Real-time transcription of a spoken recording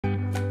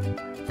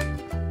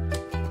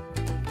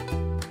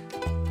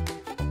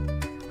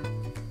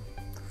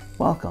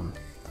Welcome.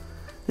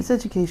 This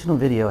educational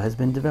video has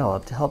been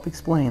developed to help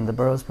explain the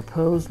borough's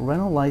proposed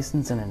rental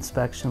license and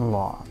inspection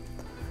law.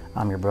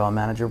 I'm your borough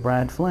manager,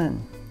 Brad Flynn.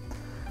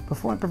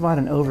 Before I provide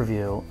an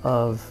overview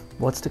of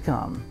what's to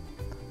come,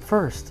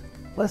 first,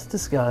 let's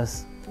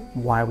discuss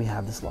why we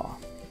have this law.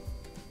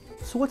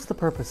 So what's the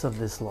purpose of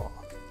this law?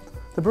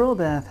 The Borough of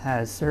Bath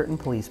has certain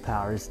police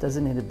powers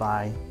designated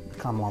by the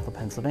Commonwealth of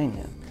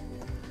Pennsylvania.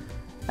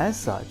 As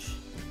such,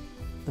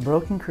 the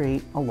borough can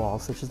create a law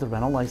such as the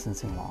rental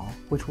licensing law,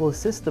 which will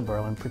assist the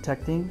borough in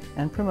protecting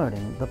and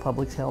promoting the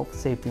public's health,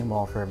 safety, and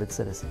welfare of its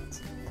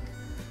citizens.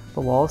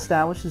 The law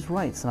establishes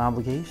rights and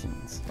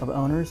obligations of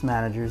owners,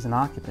 managers, and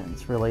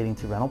occupants relating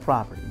to rental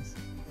properties,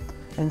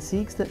 and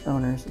seeks that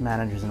owners,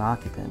 managers, and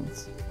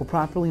occupants will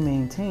properly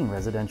maintain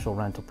residential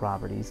rental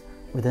properties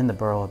within the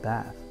Borough of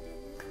Bath.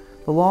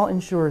 The law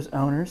ensures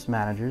owners,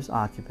 managers,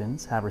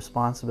 occupants have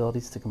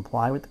responsibilities to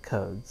comply with the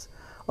codes,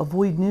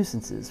 avoid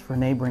nuisances for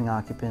neighboring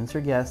occupants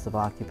or guests of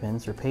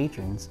occupants or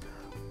patrons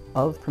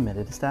of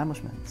permitted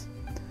establishments.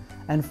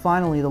 And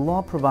finally, the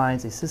law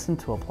provides a system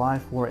to apply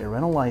for a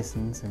rental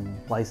license and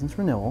license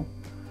renewal,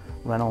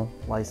 rental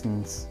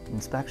license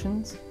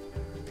inspections,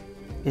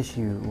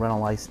 issue rental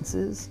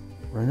licenses,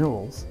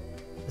 renewals,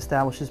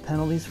 establishes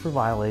penalties for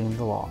violating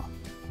the law.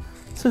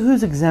 So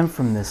who's exempt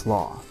from this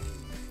law?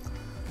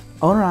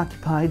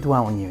 Owner-occupied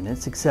dwelling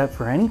units, except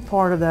for any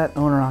part of that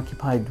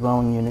owner-occupied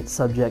dwelling unit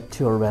subject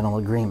to a rental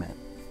agreement.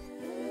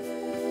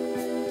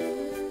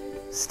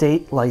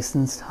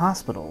 State-licensed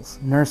hospitals,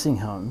 nursing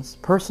homes,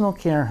 personal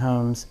care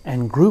homes,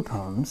 and group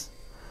homes.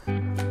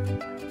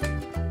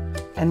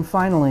 And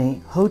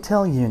finally,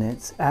 hotel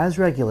units as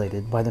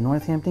regulated by the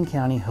Northampton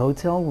County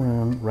Hotel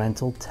Room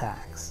Rental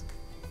Tax.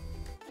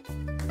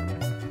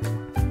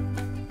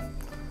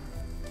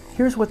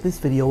 Here's what this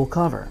video will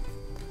cover.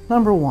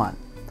 Number 1.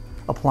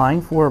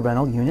 Applying for a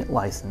rental unit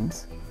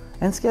license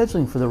and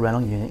scheduling for the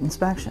rental unit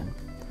inspection.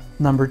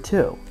 Number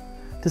 2.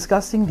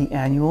 Discussing the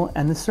annual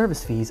and the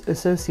service fees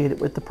associated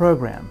with the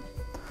program.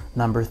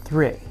 Number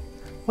 3.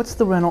 What's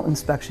the rental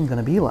inspection going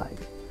to be like?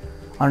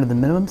 Under the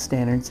minimum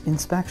standards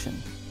inspection.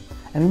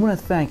 And we want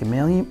to thank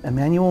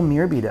Emmanuel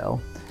Mirabito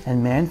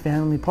and Man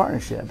Family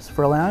Partnerships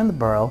for allowing the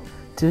borough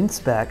to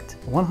inspect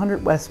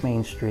 100 West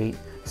Main Street,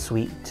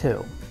 Suite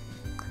 2.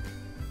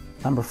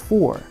 Number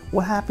 4,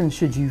 what happens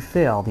should you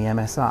fail the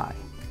MSI?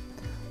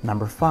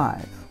 Number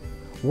 5,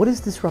 what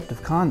is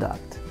disruptive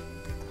conduct?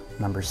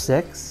 Number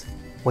 6,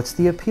 what's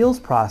the appeals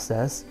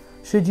process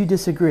should you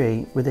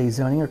disagree with a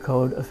zoning or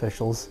code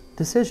official's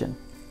decision?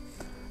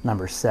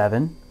 Number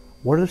 7,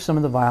 what are some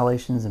of the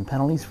violations and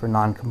penalties for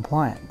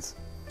non-compliance?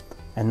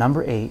 And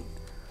number 8,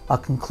 a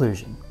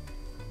conclusion.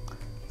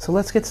 So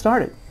let's get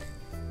started.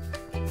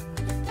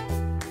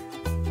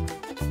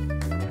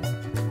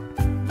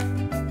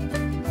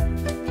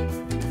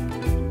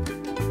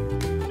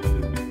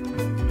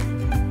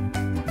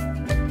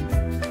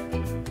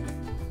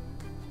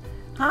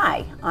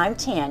 Hi, I'm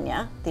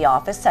Tanya, the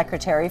Office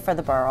Secretary for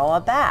the Borough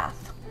of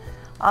Bath.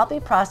 I'll be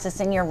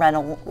processing your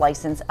rental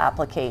license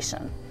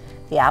application.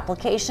 The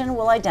application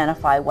will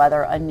identify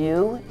whether a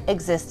new,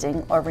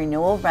 existing, or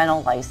renewal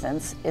rental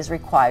license is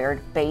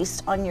required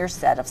based on your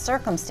set of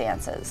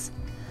circumstances.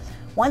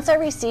 Once I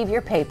receive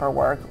your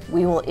paperwork,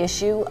 we will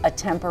issue a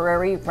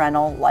temporary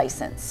rental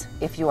license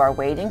if you are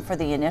waiting for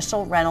the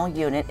initial rental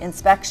unit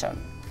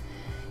inspection.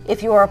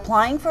 If you are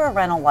applying for a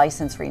rental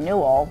license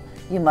renewal,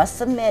 you must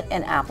submit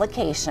an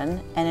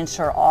application and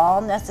ensure all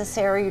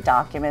necessary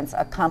documents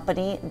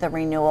accompany the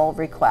renewal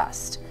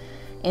request.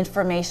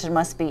 Information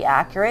must be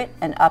accurate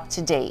and up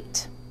to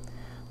date.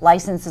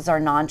 Licenses are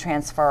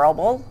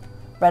non-transferable.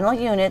 Rental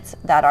units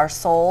that are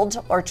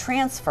sold or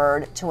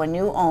transferred to a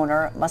new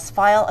owner must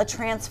file a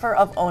transfer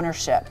of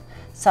ownership,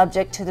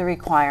 subject to the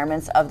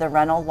requirements of the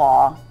rental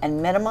law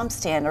and minimum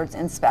standards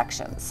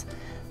inspections.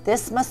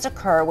 This must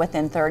occur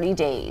within 30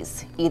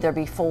 days, either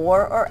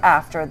before or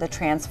after the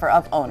transfer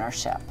of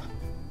ownership.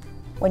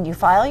 When you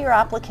file your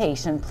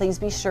application, please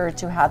be sure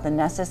to have the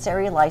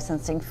necessary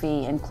licensing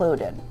fee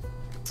included,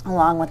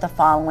 along with the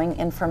following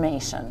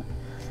information.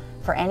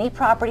 For any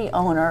property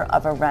owner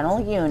of a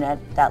rental unit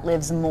that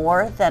lives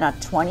more than a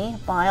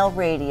 20-mile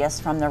radius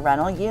from the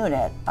rental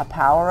unit, a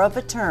power of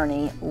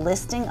attorney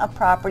listing a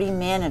property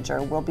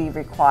manager will be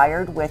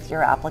required with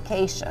your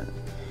application.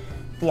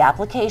 The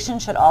application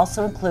should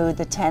also include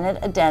the tenant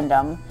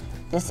addendum.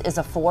 This is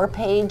a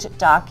 4-page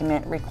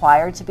document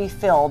required to be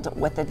filled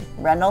with a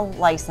rental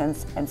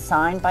license and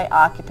signed by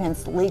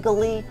occupants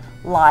legally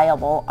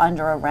liable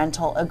under a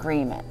rental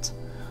agreement.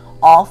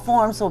 All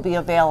forms will be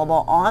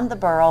available on the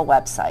borough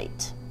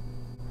website.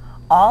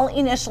 All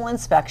initial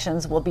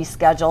inspections will be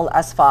scheduled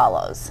as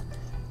follows.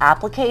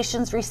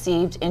 Applications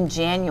received in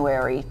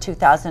January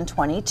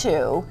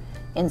 2022,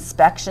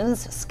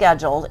 inspections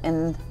scheduled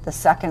in the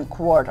second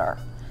quarter.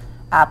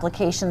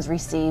 Applications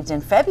received in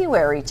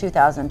February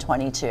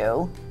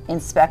 2022,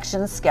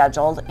 inspections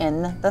scheduled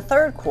in the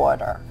third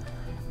quarter.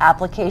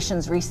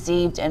 Applications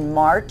received in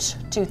March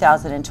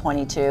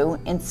 2022,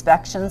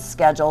 inspections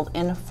scheduled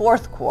in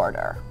fourth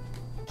quarter.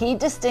 Key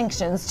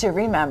distinctions to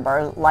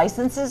remember: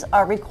 licenses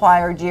are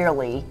required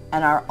yearly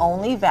and are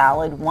only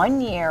valid 1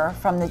 year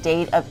from the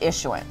date of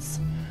issuance.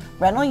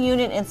 Rental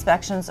unit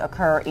inspections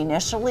occur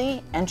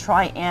initially and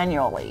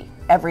triannually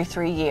every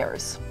 3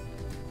 years.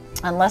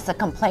 Unless a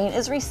complaint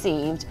is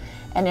received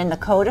and in the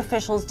code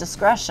official's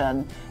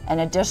discretion, an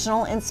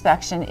additional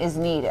inspection is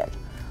needed.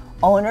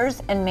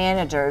 Owners and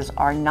managers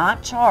are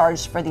not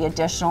charged for the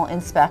additional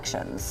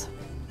inspections.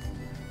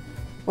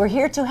 We're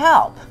here to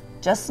help.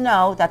 Just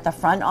know that the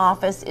front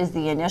office is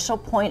the initial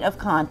point of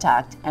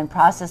contact and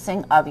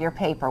processing of your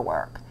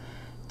paperwork.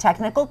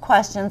 Technical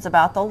questions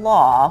about the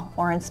law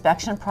or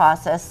inspection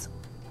process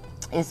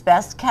is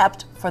best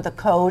kept for the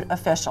code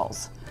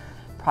officials.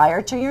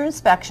 Prior to your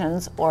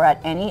inspections or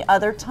at any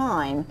other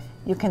time,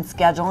 you can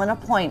schedule an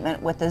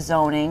appointment with the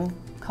zoning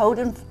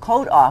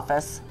code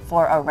office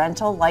for a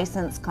rental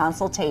license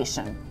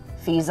consultation.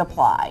 Fees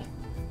apply.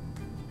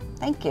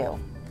 Thank you.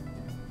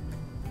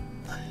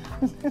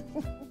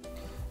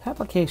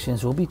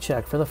 Applications will be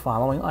checked for the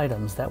following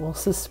items that will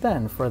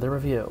suspend further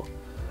review: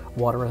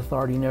 Water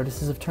Authority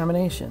notices of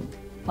termination,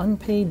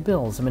 unpaid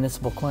bills and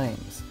municipal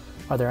claims.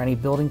 Are there any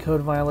building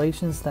code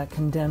violations that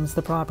condemns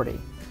the property?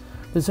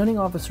 The zoning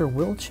officer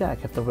will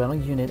check if the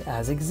rental unit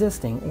as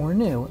existing or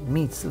new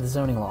meets the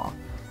zoning law.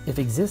 If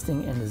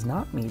existing and does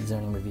not meet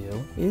zoning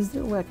review, is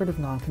there a record of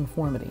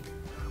nonconformity?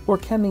 Or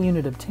can the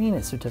unit obtain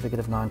a certificate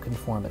of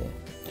nonconformity?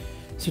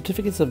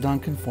 Certificates of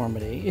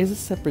nonconformity is a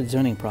separate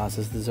zoning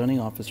process the zoning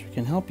officer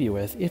can help you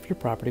with if your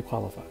property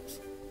qualifies.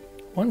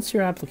 Once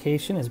your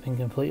application has been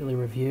completely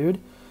reviewed,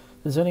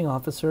 the zoning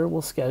officer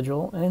will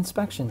schedule an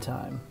inspection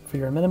time for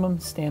your minimum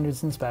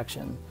standards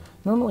inspection,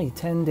 normally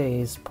 10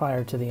 days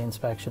prior to the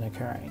inspection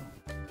occurring.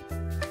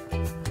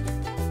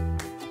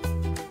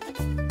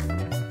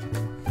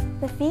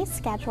 The fee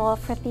schedule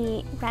for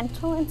the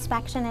Rental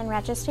Inspection and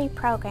Registry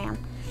Program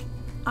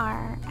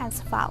are as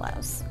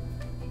follows.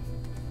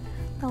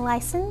 The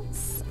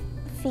license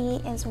fee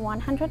is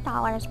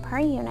 $100 per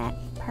unit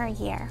per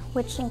year,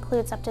 which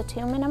includes up to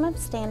 2 minimum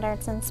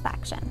standards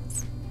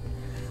inspections.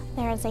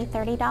 There is a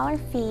 $30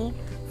 fee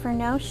for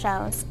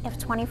no-shows if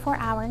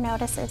 24-hour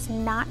notice is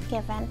not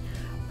given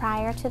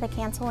prior to the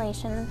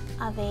cancellation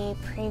of a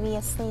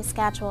previously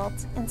scheduled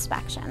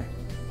inspection.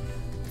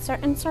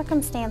 Certain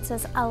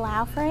circumstances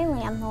allow for a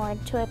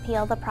landlord to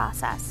appeal the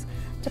process.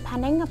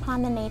 Depending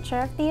upon the nature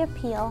of the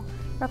appeal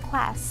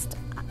request,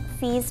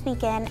 fees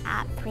begin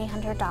at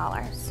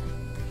 $300.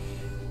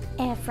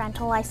 If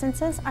rental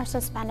licenses are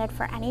suspended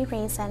for any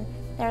reason,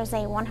 there is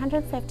a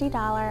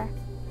 $150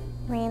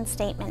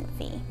 reinstatement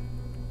fee.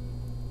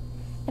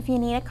 If you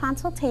need a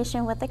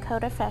consultation with the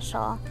code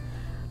official,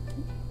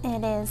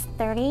 it is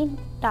 $30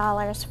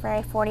 for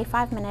a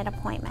 45-minute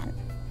appointment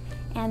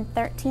and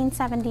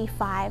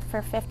 $13.75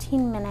 for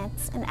 15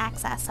 minutes in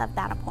excess of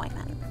that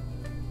appointment.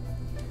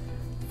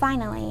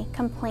 Finally,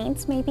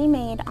 complaints may be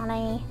made on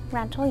a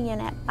rental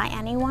unit by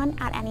anyone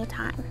at any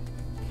time.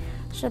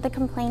 Should the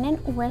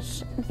complainant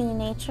wish the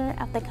nature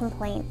of the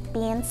complaint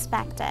be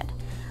inspected,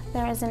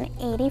 there is an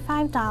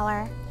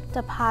 $85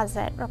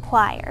 deposit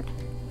required.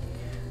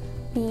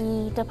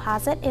 The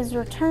deposit is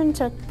returned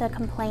to the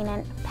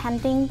complainant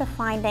pending the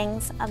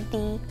findings of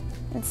the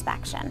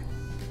inspection.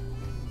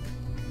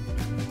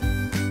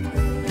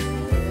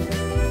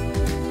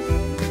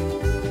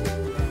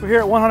 We're here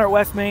at 100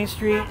 West Main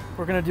Street.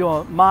 We're going to do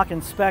a mock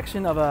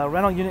inspection of a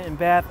rental unit in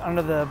Bath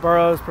under the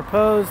borough's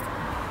proposed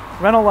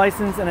rental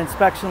license and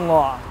inspection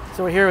law.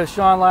 So we're here with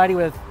Sean Leidy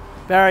with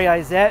Barry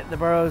Izett, the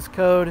borough's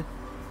code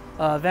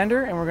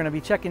vendor, and we're going to be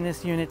checking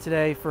this unit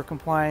today for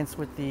compliance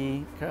with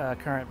the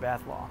current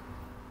Bath law.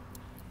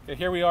 Okay,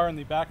 here we are in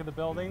the back of the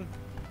building.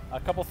 A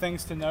couple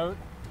things to note.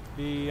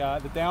 The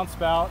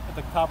downspout at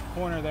the top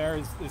corner there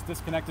is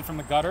disconnected from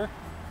the gutter,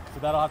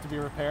 so that'll have to be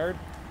repaired.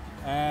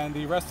 And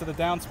the rest of the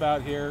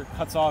downspout here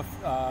cuts off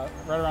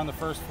right around the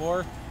first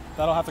floor.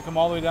 That'll have to come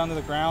all the way down to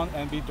the ground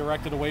and be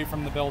directed away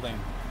from the building.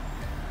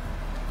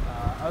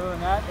 Other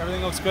than that,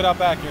 everything looks good out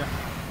back here.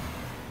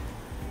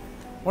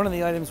 One of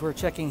the items we're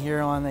checking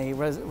here on a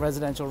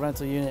residential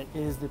rental unit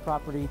is the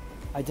property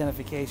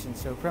identification.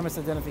 So premise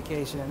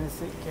identification, in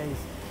this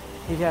case,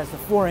 he has the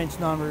 4-inch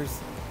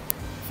numbers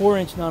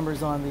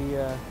on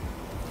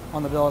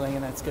the building,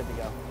 and that's good to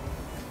go.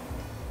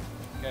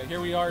 Okay,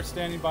 here we are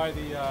standing by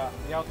the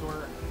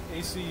outdoor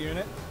AC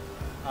unit.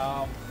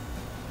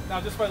 Now,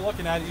 just by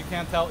looking at it, you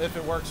can't tell if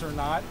it works or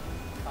not.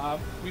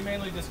 We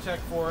mainly just check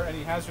for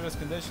any hazardous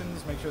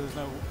conditions, make sure there's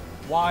no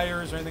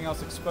wires or anything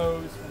else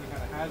exposed, any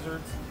kind of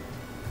hazards.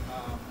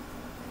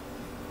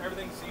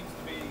 Everything seems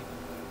to be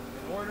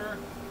in order,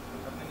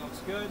 everything looks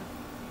good,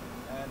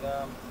 and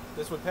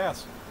this would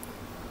pass.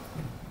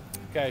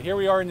 Okay, here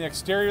we are in the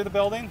exterior of the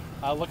building,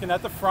 looking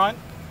at the front.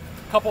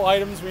 A couple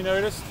items we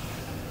noticed.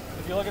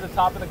 If you look at the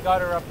top of the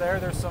gutter up there,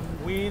 there's some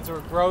weeds or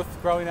growth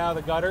growing out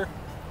of the gutter.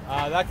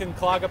 That can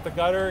clog up the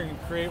gutter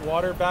and create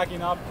water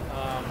backing up,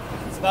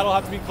 so that'll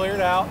have to be cleared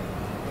out.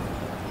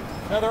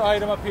 Another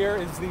item up here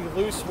is the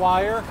loose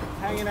wire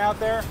hanging out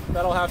there.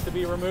 That'll have to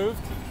be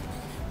removed.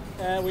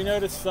 and we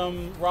noticed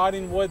some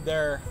rotting wood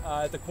there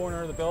at the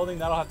corner of the building.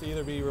 That'll have to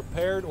either be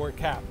repaired or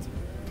capped.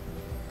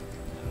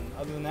 And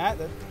other than that,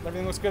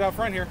 everything looks good out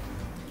front here.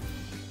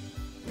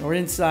 We're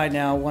inside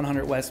now,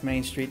 100 West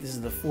Main Street. This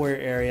is the foyer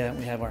area.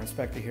 We have our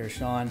inspector here,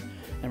 Sean,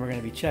 and we're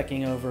going to be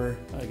checking over,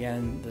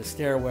 again, the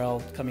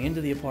stairwell coming into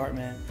the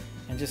apartment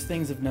and just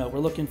things of note. We're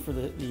looking for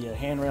the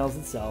handrails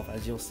itself,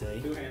 as you'll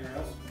see. 2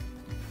 handrails.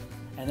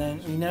 And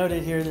then we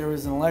noted here there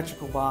was an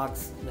electrical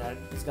box that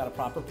has got a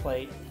proper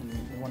plate, and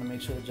we want to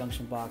make sure the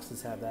junction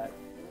boxes have that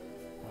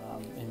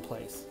in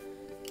place.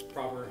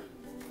 Proper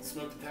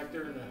smoke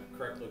detector in the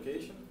correct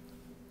location.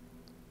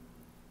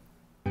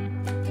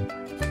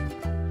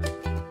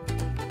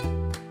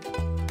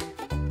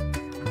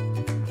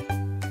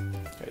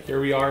 Okay, here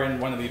we are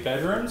in one of the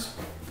bedrooms.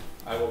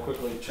 I will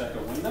quickly check a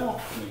window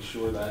to make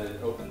sure that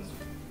it opens.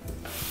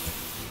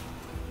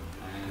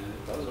 And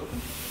it does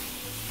open.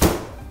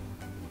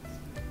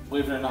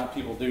 Believe it or not,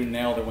 people do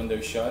nail the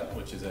windows shut,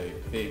 which is a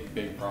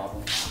big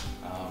problem.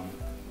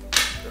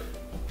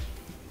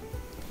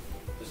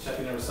 Just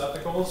checking the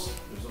receptacles.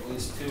 There's at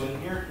least 2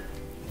 in here.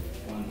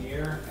 1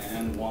 here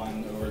and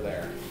 1 over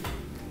there.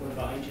 One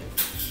behind you.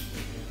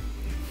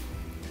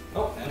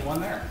 Oh, and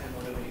 1 there. And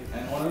one over here.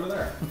 And 1 over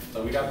there.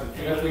 So we got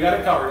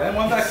it covered. And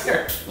 1 back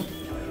there.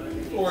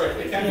 Or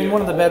it can be In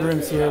one of the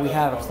bedrooms here, we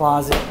have a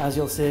closet, as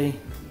you'll see,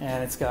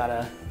 and it's got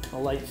a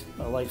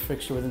light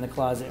fixture within the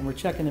closet, and we're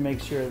checking to make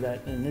sure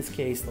that in this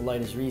case the light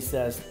is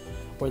recessed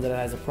or that it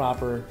has a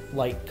proper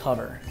light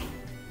cover,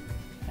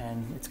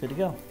 and it's good to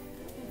go.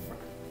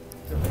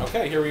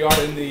 Okay, here we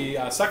are in the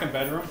second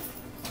bedroom.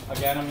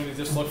 Again, I'm going to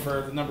just look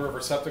for the number of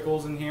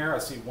receptacles in here. I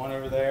see 1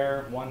 over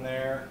there, 1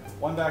 there,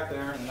 1 back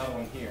there, and another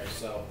 1 here.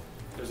 So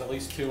there's at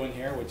least 2 in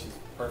here, which is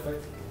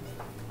perfect.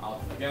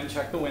 I'll again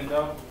check the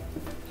window.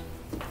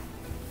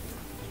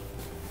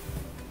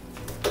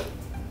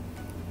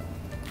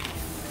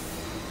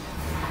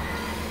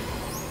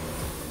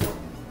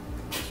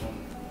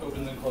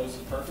 Opens and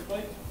closes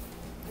perfectly.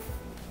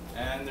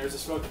 And there's a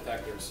smoke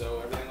detector,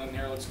 so everything in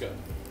here looks good.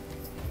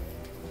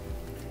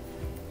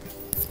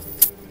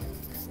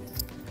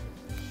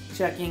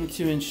 Checking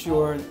to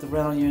ensure that the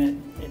rental unit,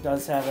 it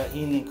does have a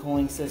heating and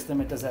cooling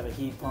system, it does have a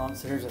heat pump,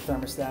 so here's a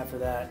thermostat for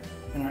that.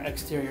 In our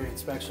exterior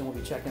inspection, we'll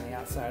be checking the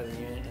outside of the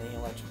unit and the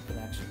electrical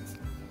connections.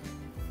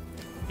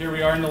 Here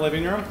we are in the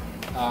living room.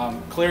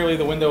 Clearly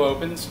the window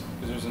opens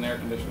because there's an air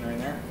conditioner in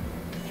there.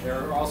 There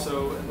are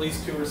also at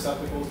least 2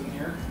 receptacles in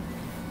here.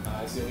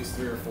 I see at least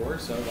 3 or 4,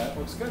 so that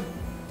looks good.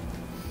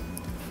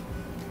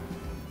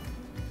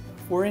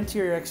 For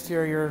interior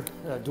exterior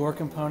door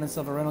components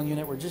of a rental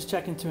unit, we're just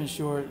checking to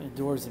ensure the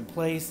door is in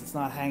place, it's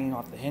not hanging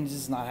off the hinges,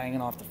 it's not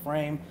hanging off the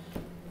frame.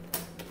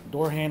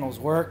 Door handles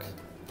work,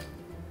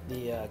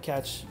 the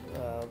catch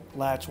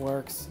latch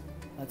works.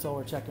 That's all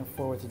we're checking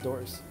for with the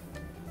doors.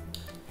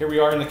 Here we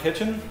are in the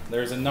kitchen.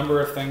 There's a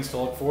number of things to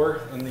look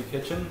for in the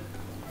kitchen.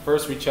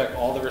 First, we check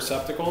all the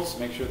receptacles,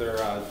 make sure they're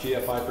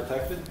GFI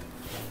protected.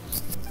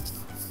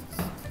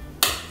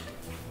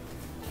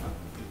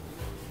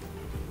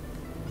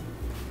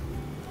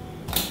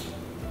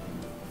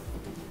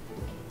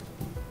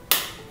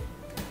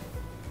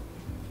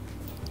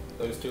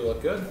 Those 2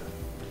 look good.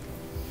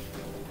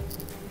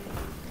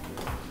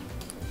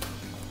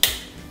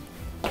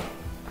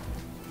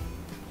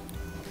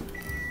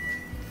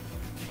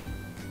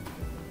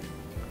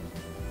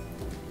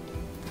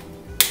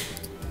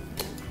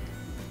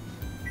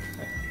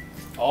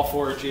 All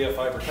 4 are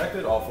GFI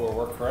protected, all 4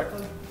 work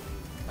correctly.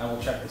 And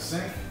we'll check the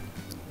sink.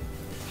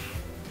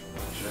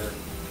 Make sure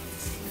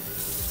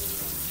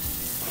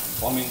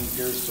plumbing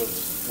appears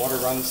to water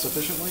runs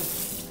sufficiently.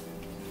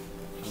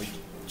 We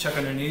check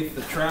underneath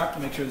the trap to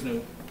make sure there's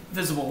no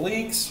visible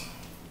leaks.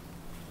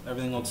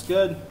 Everything looks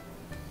good.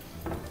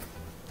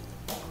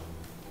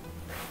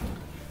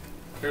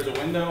 Here's a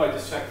window. I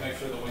just checked to make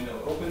sure the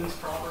window opens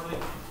properly.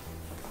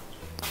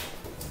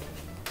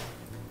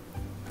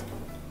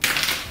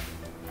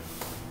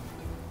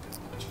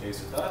 In which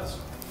case it does.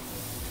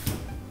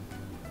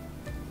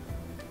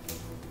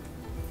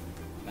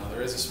 Now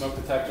there is a smoke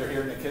detector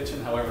here in the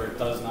kitchen, however it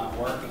does not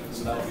work,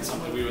 so that would be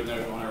something we would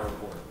note on our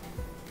report.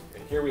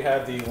 Here we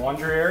have the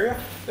laundry area.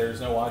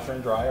 There's no washer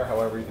and dryer.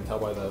 However, you can tell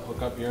by the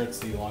hookup here, it's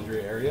the laundry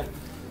area.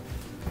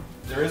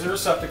 There is a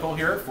receptacle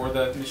here for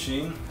the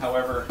machine.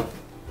 However,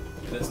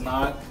 it is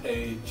not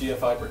a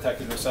GFI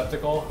protected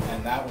receptacle,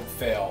 and that would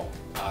fail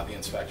the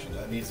inspection.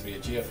 That needs to be a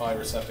GFI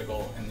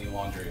receptacle in the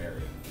laundry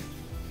area.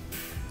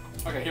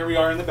 Okay, here we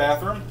are in the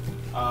bathroom.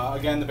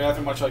 Again, the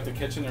bathroom, much like the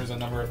kitchen, there's a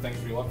number of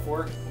things we look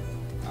for.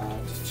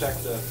 Just check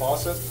the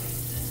faucet.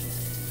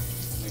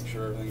 Make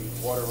sure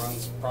everything, water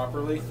runs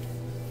properly.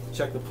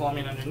 Check the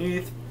plumbing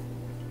underneath.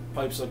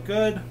 Pipes look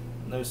good.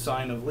 No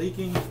sign of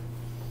leaking.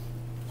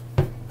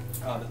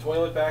 The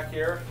toilet back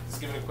here, let's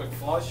give it a quick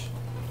flush.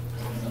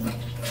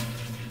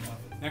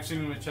 Next thing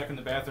we want to check in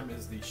the bathroom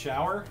is the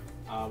shower.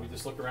 We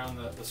just look around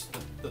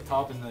the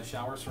tub and the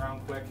shower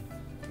surround quick.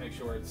 Make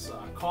sure it's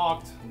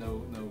caulked,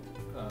 no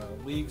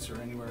leaks or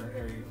any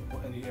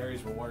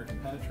areas where water can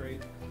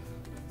penetrate.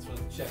 So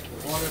check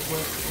the water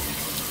quick.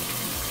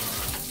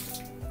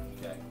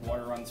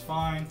 runs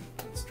fine,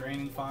 it's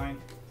draining fine,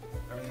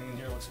 everything in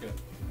here looks good.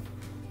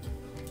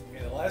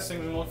 Okay, the last thing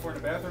we look for in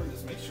the bathroom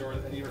is make sure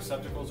that any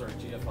receptacles are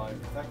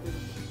GFI protected.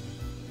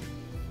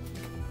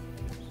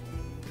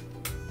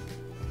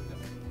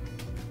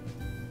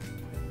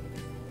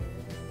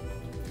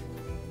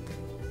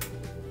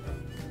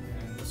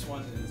 And this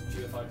one is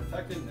GFI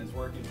protected and is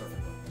working perfectly.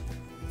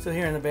 So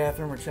here in the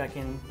bathroom, we're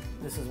checking,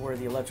 this is where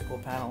the electrical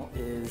panel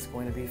is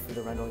going to be for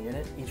the rental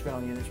unit. Each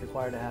rental unit is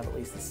required to have at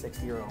least a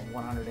 60 or a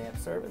 100 amp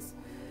service.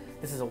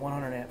 This is a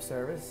 100 amp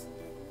service,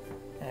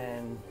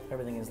 and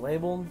everything is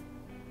labeled,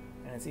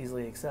 and it's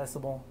easily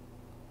accessible,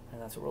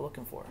 and that's what we're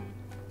looking for.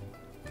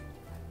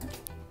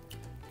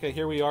 Okay,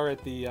 here we are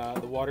at the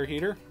water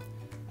heater.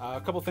 A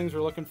couple things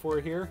we're looking for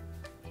here.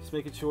 Just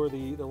making sure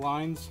the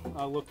lines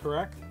look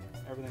correct.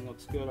 Everything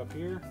looks good up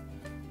here.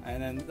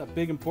 And then a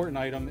big important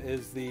item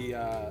is the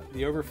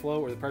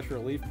overflow or the pressure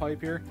relief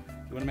pipe here.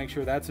 You want to make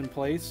sure that's in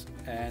place,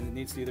 and it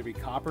needs to either be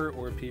copper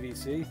or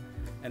PVC,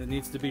 and it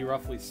needs to be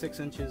roughly 6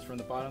 inches from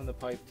the bottom of the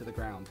pipe to the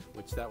ground,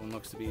 which that one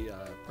looks to be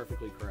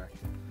perfectly correct.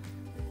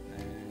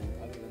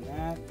 And other than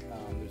that,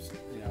 there's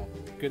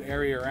good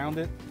area around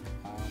it,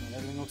 and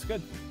everything looks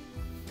good.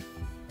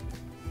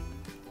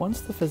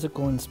 Once the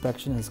physical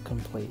inspection is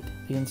complete,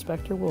 the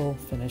inspector will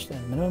finish a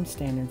minimum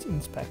standards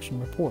inspection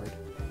report.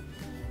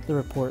 The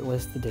report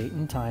lists the date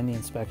and time the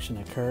inspection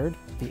occurred,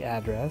 the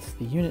address,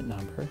 the unit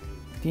number,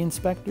 the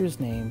inspector's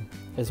name,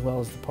 as well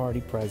as the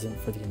party present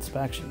for the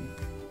inspection.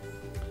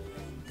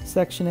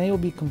 Section A will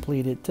be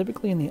completed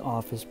typically in the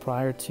office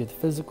prior to the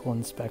physical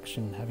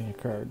inspection having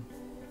occurred.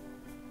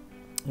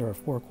 There are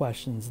 4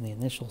 questions in the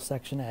initial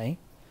Section A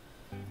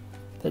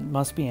that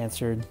must be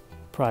answered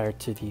prior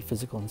to the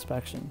physical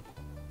inspection.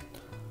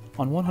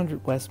 On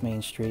 100 West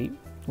Main Street,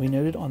 we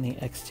noted on the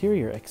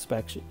exterior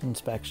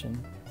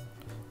inspection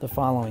the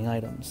following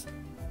items.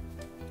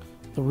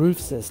 The roof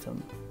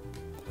system.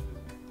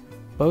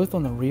 Both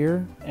on the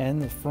rear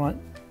and the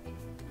front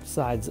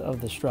sides of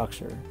the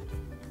structure,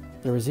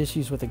 there was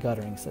issues with the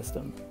guttering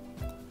system.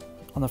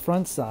 On the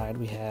front side,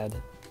 we had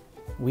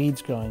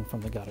weeds growing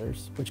from the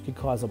gutters, which could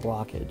cause a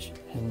blockage,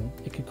 and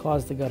it could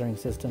cause the guttering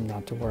system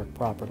not to work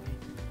properly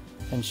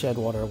and shed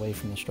water away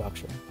from the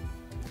structure.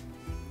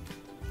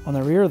 On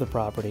the rear of the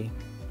property,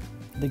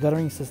 the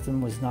guttering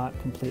system was not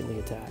completely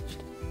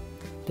attached.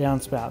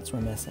 Downspouts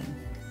were missing,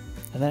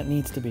 and that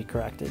needs to be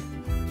corrected.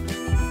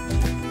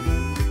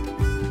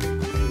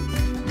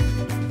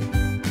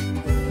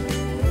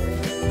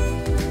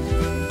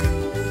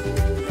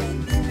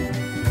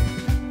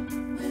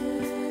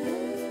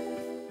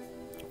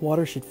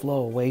 Water should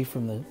flow away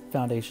from the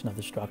foundation of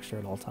the structure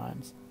at all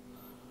times.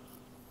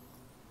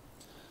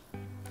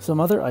 Some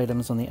other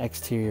items on the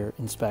exterior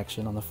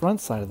inspection on the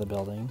front side of the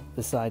building,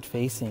 the side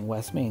facing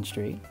West Main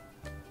Street,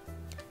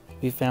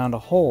 we found a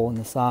hole in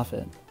the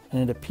soffit,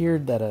 and it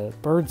appeared that a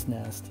bird's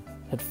nest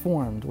had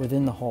formed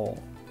within the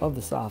hole of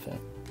the soffit.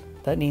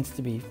 That needs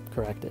to be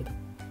corrected.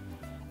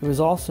 It was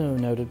also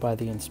noted by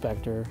the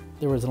inspector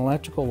there was an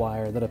electrical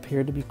wire that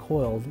appeared to be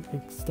coiled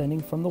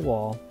extending from the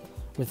wall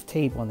with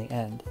tape on the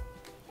end.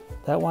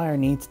 That wire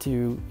needs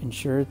to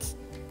ensure it's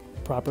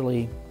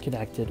properly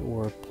connected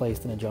or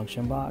placed in a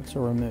junction box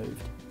or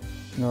removed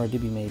in order to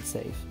be made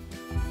safe.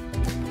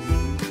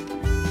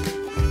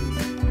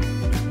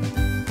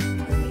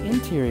 The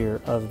interior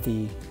of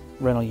the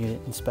rental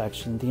unit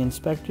inspection, the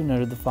inspector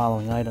noted the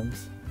following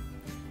items.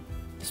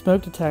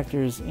 Smoke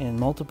detectors in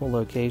multiple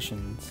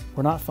locations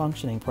were not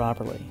functioning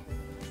properly,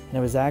 and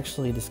it was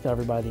actually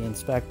discovered by the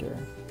inspector.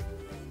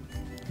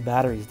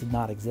 Batteries did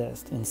not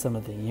exist in some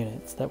of the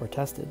units that were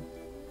tested.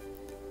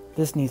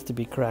 This needs to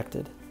be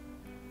corrected.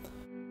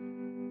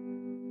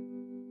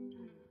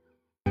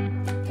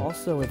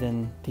 Also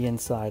within the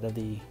inside of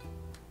the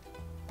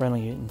rental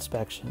unit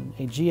inspection,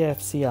 a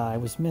GFCI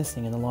was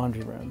missing in the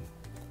laundry room,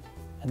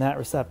 and that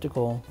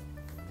receptacle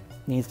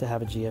needs to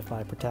have a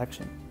GFI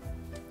protection.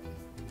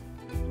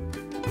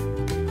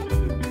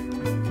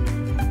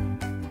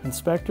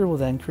 Inspector will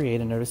then create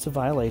a notice of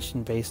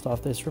violation based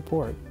off this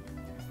report.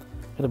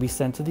 It'll be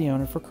sent to the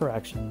owner for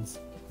corrections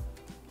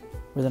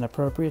with an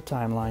appropriate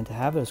timeline to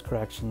have those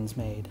corrections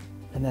made,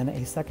 and then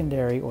a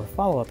secondary or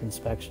follow-up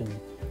inspection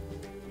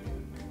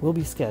will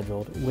be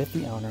scheduled with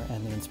the owner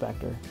and the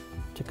inspector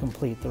to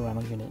complete the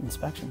rental unit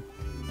inspection.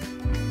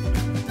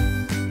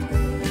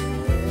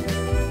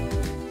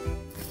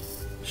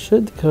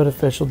 Should the code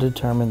official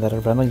determine that a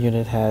rental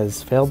unit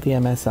has failed the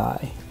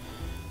MSI,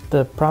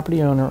 the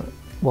property owner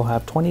will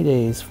have 20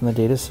 days from the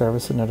date of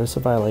service of notice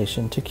of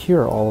violation to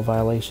cure all the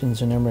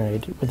violations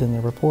enumerated within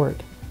the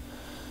report.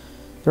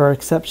 There are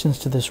exceptions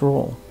to this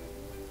rule.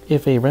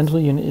 If a rental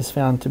unit is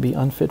found to be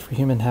unfit for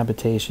human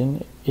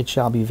habitation, it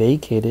shall be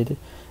vacated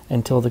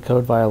until the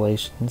code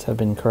violations have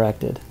been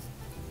corrected.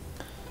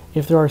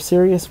 If there are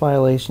serious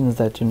violations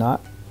that do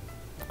not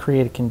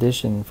create a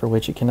condition for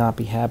which it cannot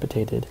be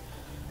habitated,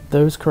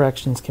 those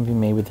corrections can be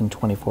made within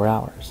 24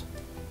 hours,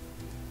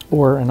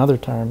 or another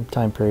time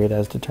period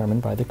as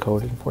determined by the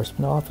code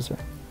enforcement officer.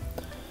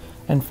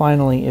 And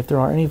finally, if there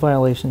are any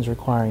violations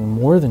requiring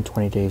more than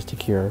 20 days to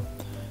cure,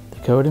 the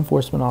The code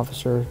enforcement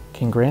officer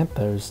can grant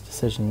those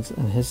decisions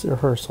in his or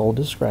her sole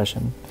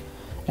discretion,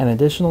 and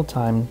additional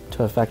time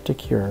to effect a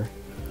cure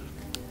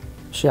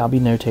shall be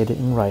notated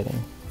in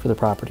writing for the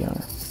property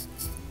owner.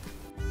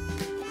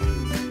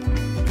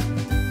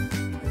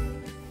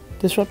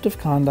 Disruptive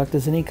conduct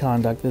is any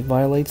conduct that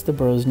violates the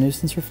borough's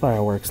nuisance or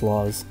fireworks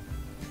laws.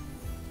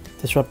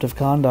 Disruptive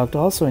conduct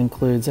also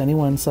includes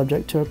anyone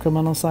subject to a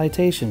criminal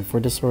citation for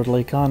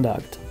disorderly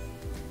conduct.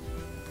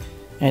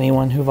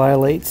 Anyone who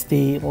violates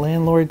the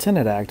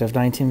Landlord-Tenant Act of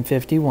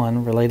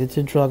 1951 related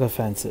to drug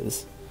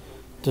offenses.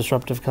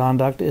 Disruptive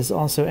conduct is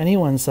also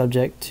anyone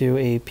subject to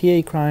a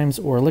PA crimes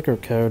or liquor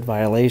code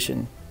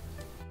violation.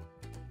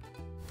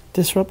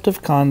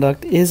 Disruptive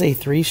conduct is a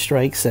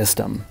three-strike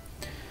system.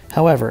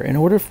 However, in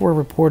order for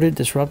reported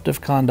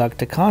disruptive conduct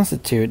to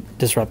constitute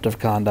disruptive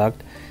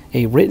conduct,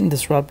 a written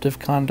disruptive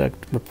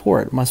conduct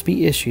report must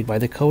be issued by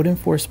the code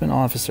enforcement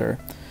officer,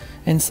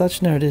 and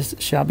such notice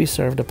shall be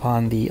served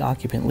upon the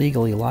occupant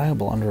legally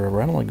liable under a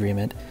rental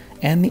agreement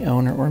and the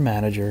owner or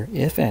manager,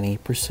 if any,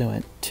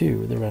 pursuant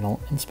to the rental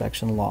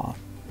inspection law.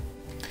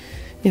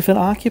 If an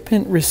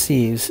occupant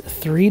receives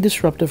 3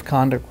 disruptive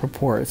conduct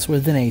reports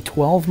within a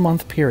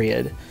 12-month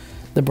period,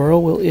 the borough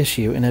will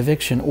issue an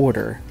eviction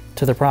order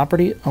to the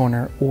property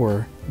owner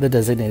or the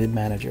designated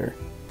manager.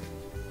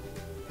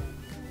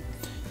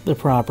 The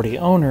property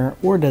owner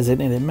or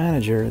designated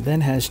manager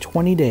then has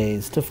 20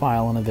 days to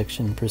file an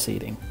eviction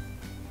proceeding.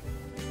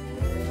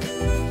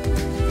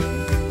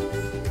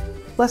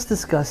 Let's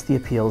discuss the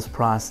appeals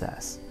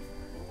process,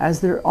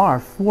 as there are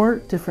 4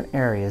 different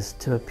areas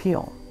to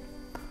appeal.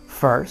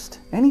 First,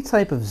 any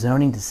type of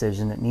zoning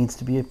decision that needs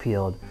to be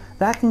appealed,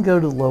 that can go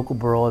to the local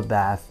Borough of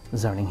Bath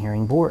Zoning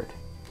Hearing Board.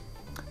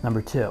 Number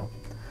 2,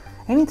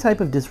 any type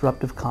of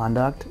disruptive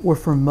conduct, or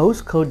for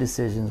most code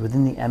decisions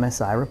within the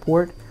MSI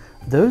report,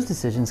 those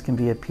decisions can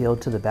be appealed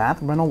to the Bath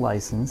Rental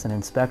License and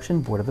Inspection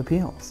Board of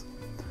Appeals.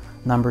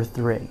 Number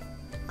 3,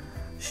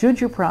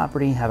 should your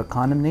property have a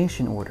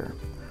condemnation order,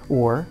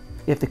 or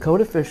if the code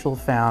official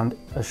found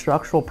a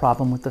structural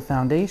problem with the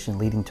foundation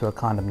leading to a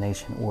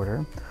condemnation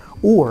order,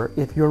 or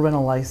if your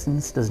rental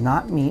license does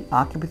not meet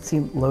occupancy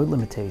load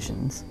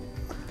limitations,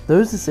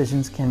 those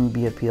decisions can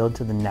be appealed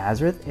to the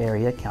Nazareth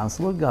Area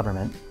Council of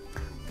Government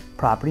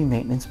Property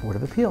Maintenance Board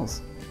of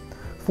Appeals.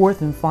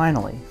 Fourth and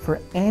finally, for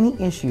any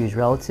issues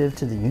relative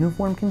to the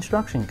Uniform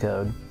Construction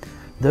Code,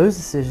 those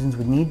decisions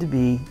would need to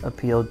be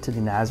appealed to the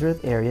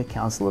Nazareth Area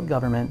Council of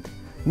Government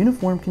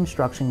Uniform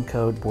Construction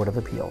Code Board of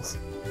Appeals.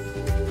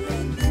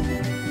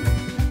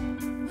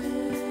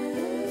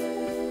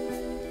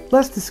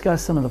 Let's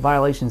discuss some of the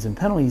violations and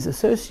penalties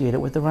associated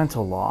with the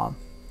rental law.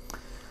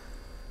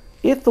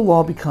 If the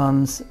law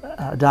becomes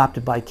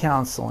adopted by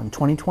Council in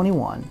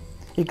 2021,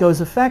 it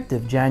goes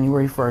effective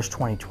January 1st,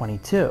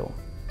 2022.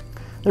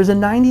 There's a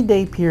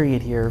 90-day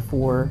period here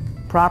for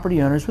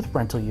property owners with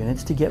rental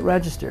units to get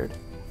registered,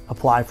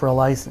 apply for a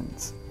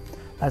license.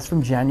 That's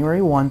from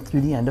January 1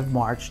 through the end of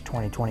March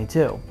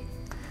 2022.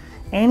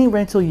 Any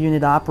rental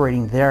unit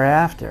operating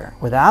thereafter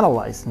without a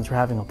license or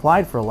having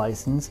applied for a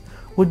license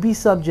would be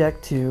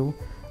subject to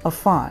a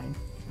fine.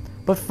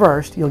 But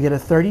first, you'll get a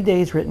 30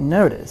 days written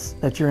notice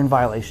that you're in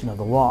violation of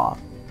the law.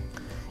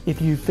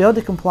 If you fail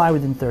to comply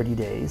within 30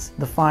 days,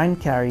 the fine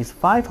carries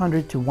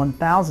 $500 to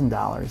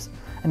 $1,000,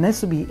 and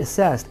this will be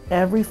assessed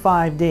every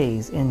 5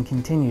 days in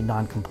continued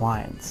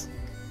noncompliance.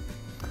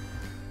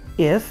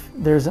 If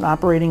there's an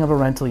operating of a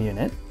rental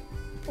unit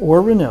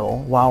or renewal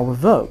while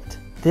revoked,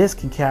 this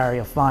can carry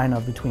a fine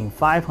of between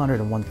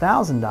 $500 and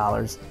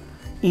 $1,000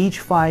 each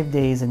 5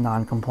 days in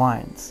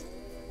noncompliance.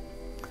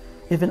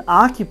 If an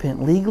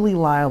occupant legally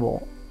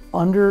liable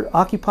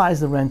occupies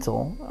the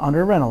rental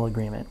under a rental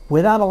agreement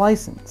without a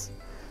license,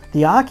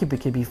 the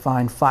occupant could be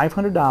fined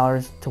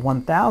 $500 to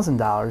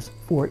 $1,000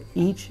 for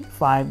each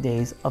 5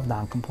 days of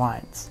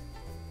noncompliance.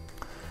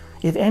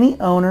 If any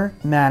owner,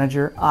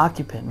 manager,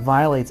 occupant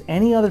violates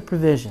any other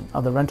provision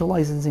of the rental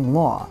licensing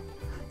law,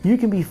 you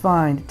can be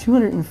fined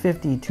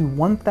 $250 to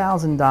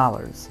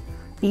 $1,000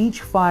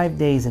 each 5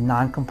 days in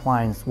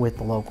noncompliance with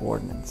the local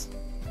ordinance.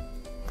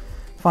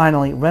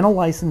 Finally, rental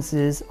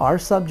licenses are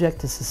subject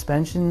to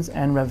suspensions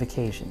and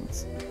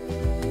revocations.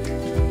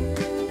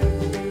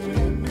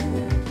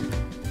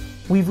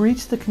 We've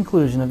reached the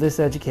conclusion of this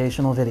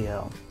educational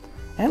video,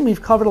 and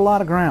we've covered a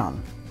lot of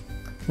ground.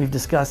 We've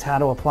discussed how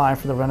to apply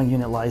for the rental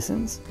unit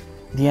license,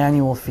 the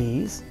annual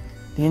fees,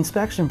 the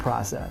inspection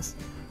process,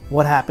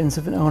 what happens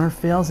if an owner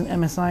fails an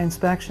MSI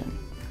inspection,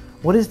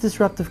 what is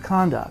disruptive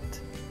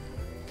conduct,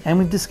 and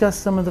we've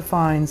discussed some of the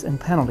fines and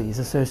penalties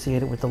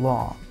associated with the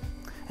law.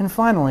 And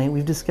finally,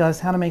 we've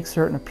discussed how to make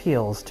certain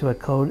appeals to a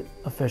code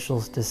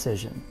official's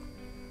decision.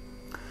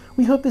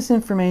 We hope this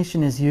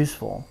information is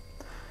useful,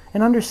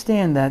 and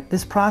understand that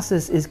this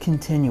process is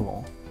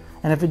continual,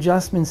 and if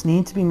adjustments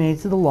need to be made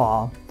to the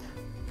law,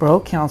 Borough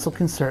Council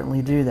can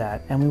certainly do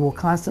that, and we will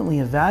constantly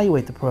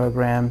evaluate the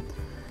program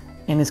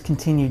and its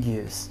continued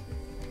use.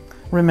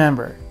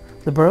 Remember,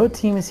 the Borough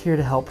team is here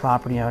to help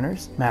property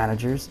owners,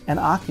 managers, and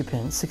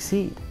occupants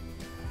succeed.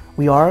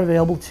 We are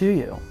available to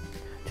you.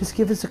 Just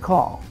give us a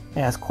call,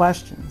 ask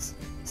questions,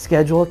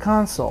 schedule a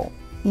consult,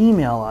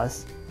 email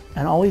us,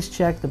 and always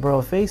check the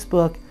Borough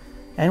Facebook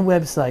and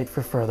website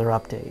for further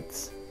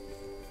updates.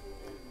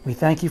 We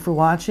thank you for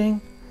watching.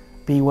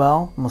 Be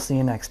well, and we'll see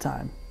you next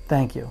time.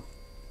 Thank you.